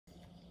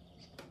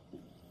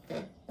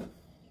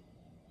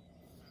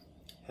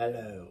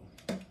Hello.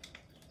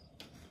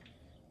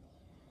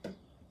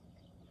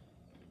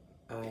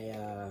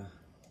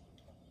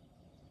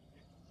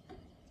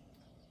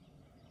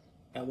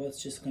 I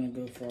was just gonna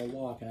go for a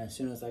walk, and as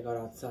soon as I got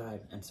outside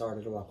and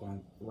started to walk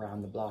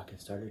around the block,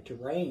 it started to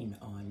rain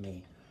on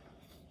me.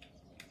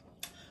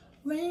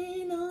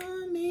 Rain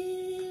on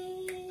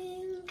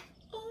me.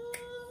 Oh,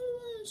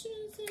 I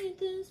should take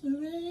this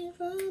rain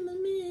from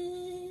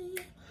me.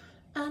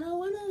 I don't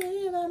wanna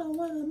live, I don't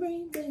wanna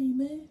breathe,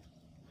 baby.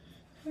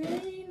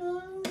 Rain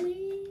on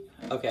me.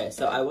 Okay,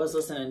 so I was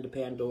listening to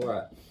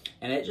Pandora,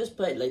 and it just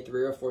played like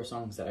 3 or 4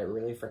 songs that I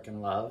really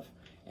freaking love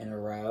in a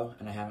row,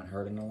 and I haven't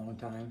heard in a long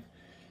time.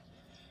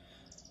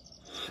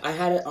 I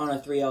had it on a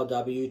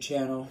 3LW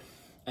channel,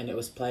 and it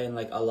was playing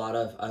like a lot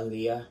of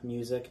Aaliyah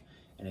music.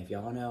 And if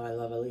y'all know I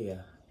love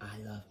Aaliyah, I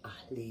love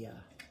Aaliyah.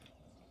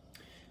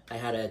 I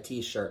had a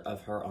t-shirt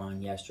of her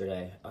on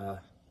yesterday.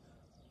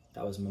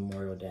 That was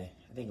Memorial Day.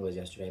 I think it was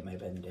yesterday. It might have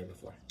been the day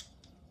before.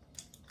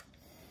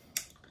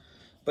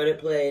 But it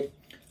played,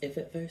 if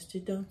at first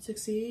you don't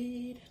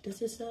succeed,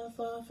 dust yourself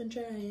off and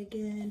try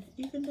again.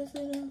 You can dust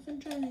it off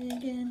and try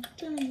again,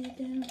 try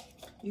again.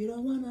 You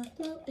don't wanna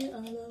throw it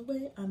all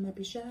away. I might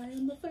be shy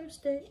on the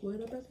first date.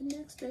 What about the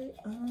next date?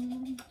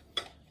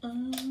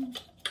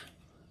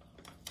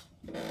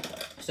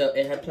 So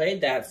it had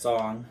played that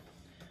song,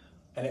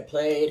 and it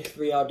played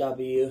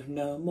 3LW,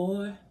 no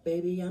more,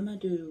 baby, I'ma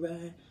do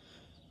right.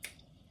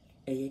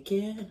 And you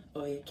can,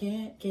 or you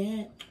can't,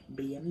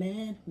 be a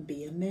man,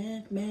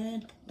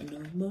 man.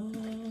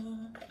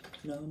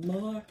 No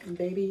more,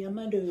 baby,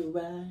 I'ma do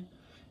right.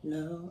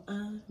 No,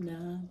 I'm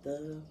not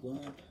the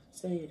one.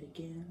 Say it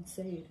again,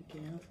 say it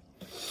again.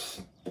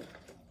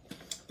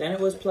 Then it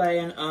was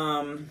playing,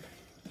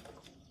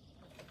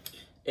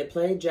 it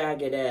played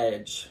Jagged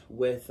Edge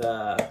with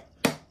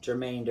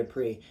Jermaine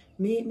Dupri.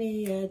 Meet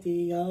me at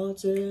the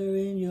altar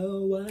in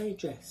your white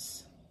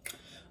dress.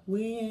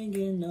 We ain't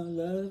getting no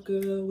love,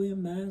 girl, we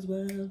might as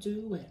well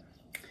do it.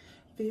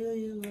 Feel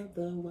you up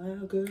the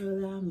wild,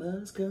 girl, I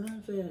must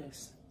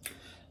confess.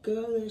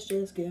 Girl, let's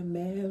just get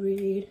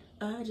married.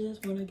 I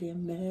just wanna get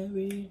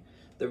married.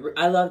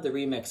 I love the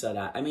remix of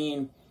that. I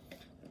mean,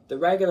 the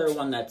regular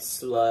one that's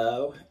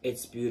slow,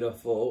 it's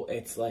beautiful.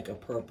 It's like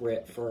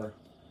appropriate for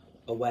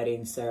a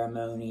wedding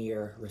ceremony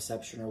or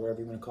reception or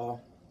whatever you want to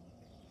call.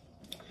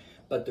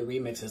 But the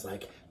remix is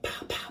like,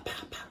 pow, pow,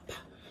 pow, pow,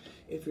 pow.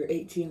 If you're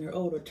 18 or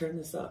older, turn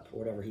this up, or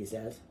whatever he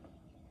says.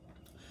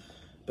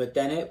 But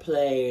then it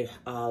played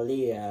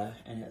Aaliyah,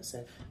 and it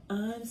said,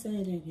 I'm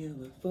sending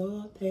you a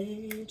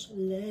 4-page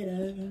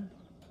letter,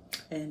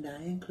 and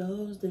I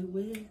enclosed it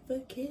with a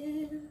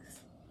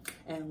kiss.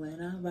 And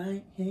when I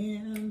write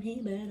him, he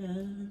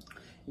better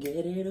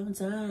get it on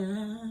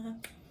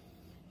time.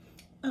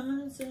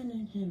 I'm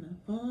sending him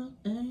a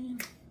phone.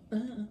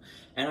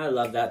 And I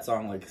love that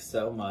song like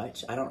so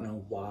much. I don't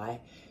know why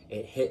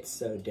it hits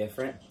so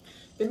different.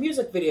 The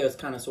music video is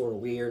kind of sort of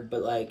weird,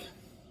 but like,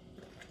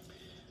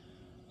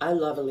 I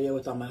love Aaliyah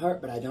with all my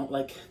heart, but I don't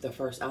like the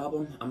first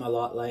album. I'm a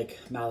lot like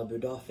Malibu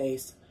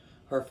Dollface.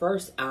 Her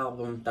first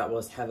album that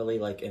was heavily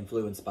like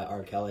influenced by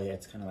R. Kelly,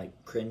 it's kind of like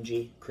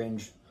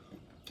cringe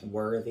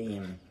worthy,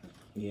 and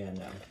yeah,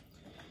 no.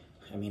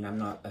 I mean, I'm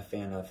not a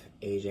fan of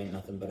Age Ain't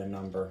Nothing But a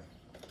Number.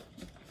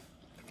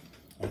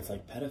 It's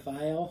like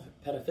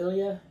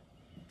pedophilia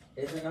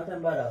isn't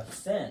nothing but a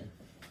sin.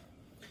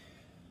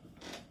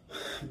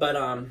 But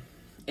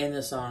in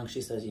the song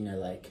she says, you know,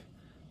 like,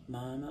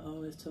 Mama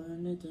always told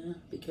me to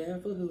be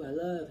careful who I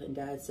love, and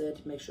Dad said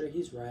to make sure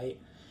he's right.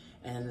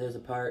 And there's a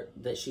part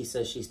that she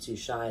says she's too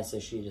shy, so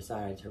she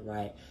decided to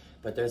write.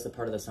 But there's a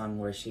part of the song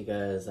where she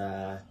goes,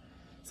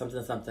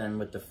 something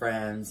with the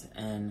friends,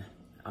 and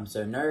I'm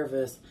so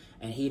nervous,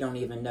 and he don't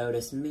even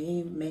notice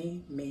me.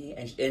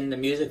 And in the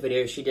music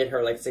video, she did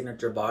her like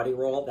signature body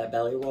roll, that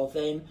belly roll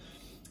thing.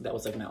 That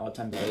was like my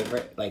all-time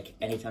favorite, like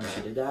anytime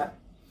she did that.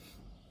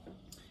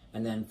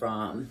 And then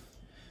from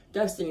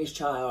Destiny's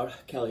Child,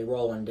 Kelly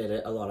Rowland did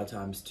it a lot of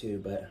times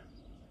too, but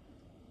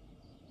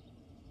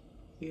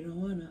you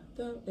don't wanna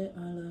throw it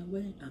all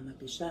away. I might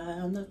be shy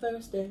on the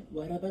first day.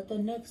 What about the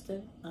next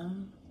day?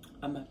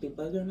 I might be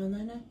bugging on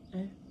the next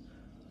day.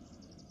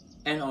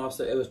 And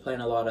also, it was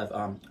playing a lot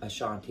of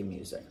Ashanti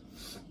music.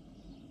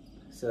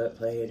 So it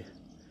played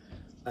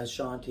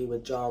Ashanti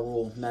with Ja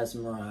Rule,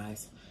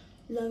 Mesmerize.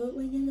 Love it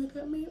when you look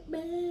at me,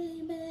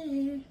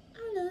 baby.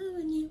 I love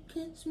when you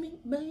kiss me,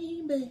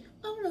 baby.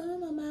 All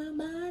over my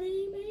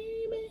body,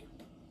 baby.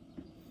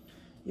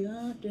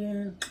 You're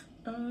there.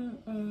 Love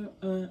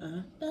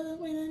it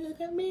when you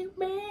look at me,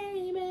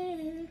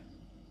 baby.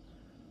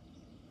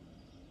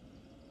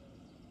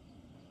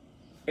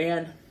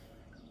 And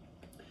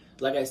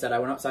like I said, I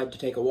went outside to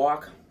take a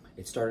walk.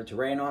 It started to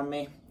rain on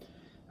me.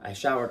 I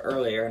showered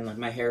earlier, and like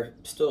my hair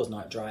still is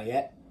not dry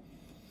yet.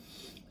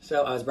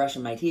 So I was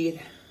brushing my teeth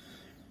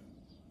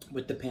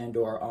with the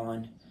Pandora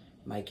on.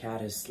 My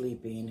cat is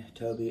sleeping.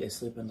 Toby is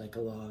sleeping like a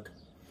log.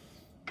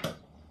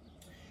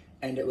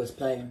 And it was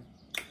playing,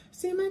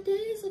 see, my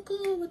days are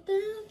cold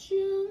without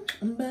you,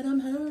 but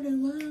I'm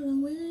hurting while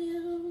I'm with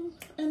you.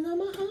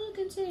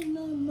 take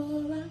no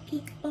more. I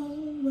keep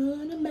on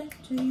running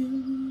back to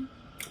you.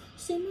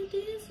 See my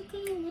days are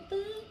gone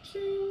without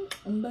you,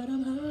 but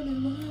I'm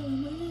hurting while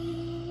I'm with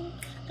you.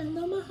 And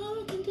though my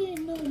heart can take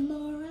no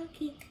more, I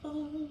keep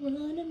on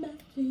running back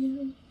to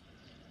you.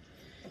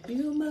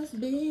 You must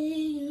be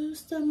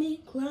used to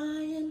me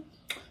crying,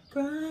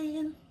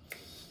 crying,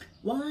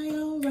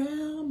 while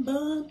around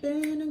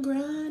bumping and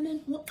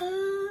grinding. Well,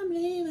 I'm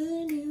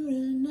leaving you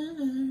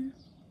tonight.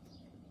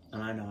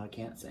 And I know I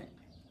can't sing.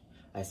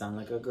 I sound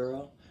like a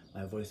girl.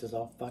 My voice is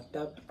all fucked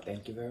up.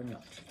 Thank you very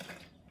much.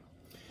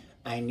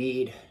 I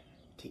need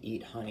to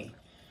eat honey.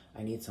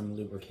 I need some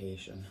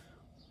lubrication.